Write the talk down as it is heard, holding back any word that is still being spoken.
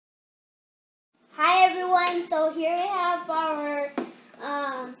everyone. So here we have our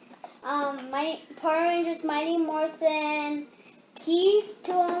Power Rangers Mighty Morphin keys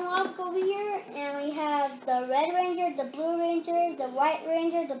to unlock over here, and we have the Red Ranger, the Blue Ranger, the White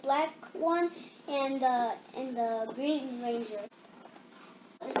Ranger, the Black one, and the Green Ranger.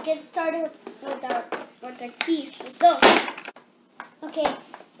 Let's get started with our keys. Let's go. Okay,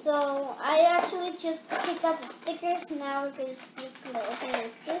 so I actually just picked out the stickers. Now we're just gonna open it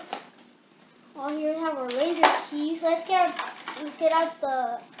like this. Well, here we have our Ranger keys. Let's get out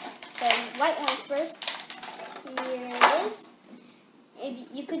the white one first. Here it is. If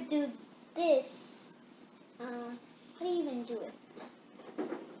you could do this. How do you even do it?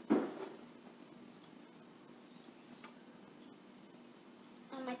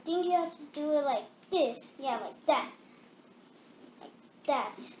 I think you have to do it like this. Yeah, like that. Like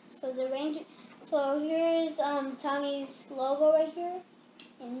that. So the Ranger. So here's Tommy's logo right here,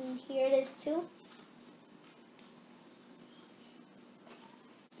 and here it is too.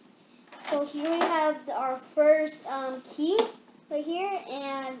 So here we have our first key right here,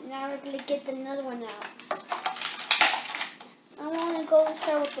 and now we're gonna get another one out. I want to go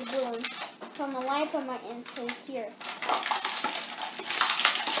start with the blue one. From the line from my end to here.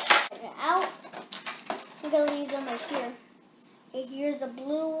 Get it out. We're gonna leave them right here. Okay, here's the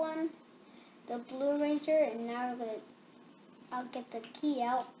blue one, the Blue Ranger, and now I'll get the key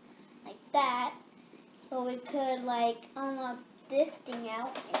out like that, so we could like unlock this thing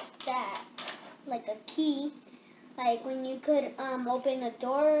out like that, like a key, like when you could open a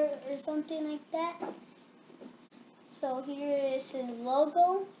door or something like that. So here is his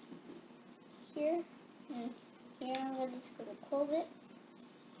logo here, and here we're just gonna close it.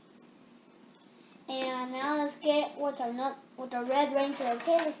 And now let's get with our Red Ranger.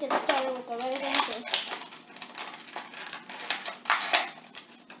 Okay, let's get started with the Red Ranger.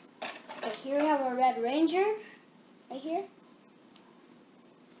 Okay, here we have our Red Ranger right here.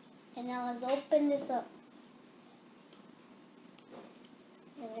 And now let's open this up.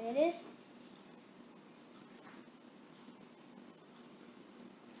 There it is.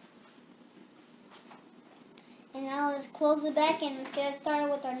 And now let's close it back and let's get started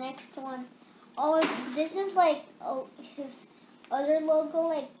with our next one. Oh, this is like his other logo,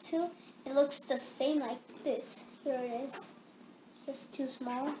 like too. It looks the same like this. Here it is. It's just too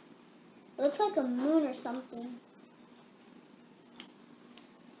small. It looks like a moon or something.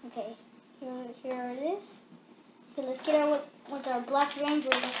 Okay, here it is. Okay, let's get out with our Black Ranger.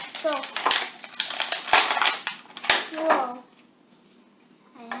 Let's go. Whoa.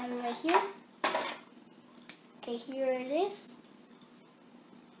 I have it right here. Okay, here it is.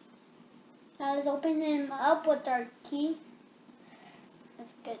 Now let's open them up with our key.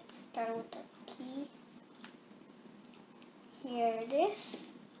 Let's get started with our key. Here it is.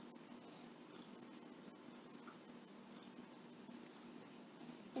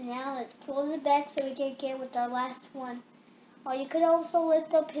 And now let's close it back so we can get with our last one. Oh, you could also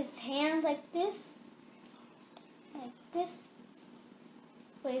lift up his hand like this. Like this.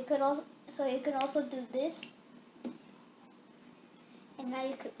 So you could also do this. And now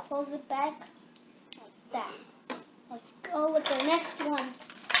you could close it back like that. Let's go with the next one.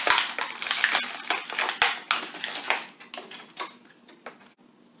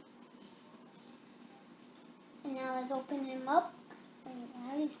 And now let's open him up.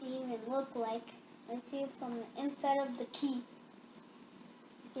 How does he even look like? Let's see it from the inside of the key.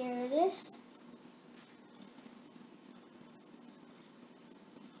 Here it is.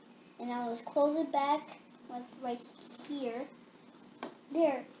 And now let's close it back with right here.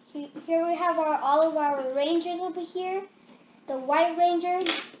 There. Here we have all of our Rangers over here. The White Ranger.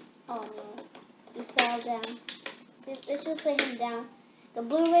 Oh no, he fell down. Let's just lay him down. The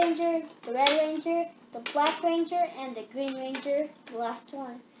Blue Ranger, the Red Ranger, the Black Ranger, and the Green Ranger, the last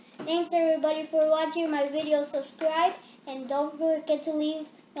one. Thanks everybody for watching my video. Subscribe and don't forget to leave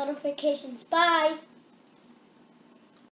notifications. Bye!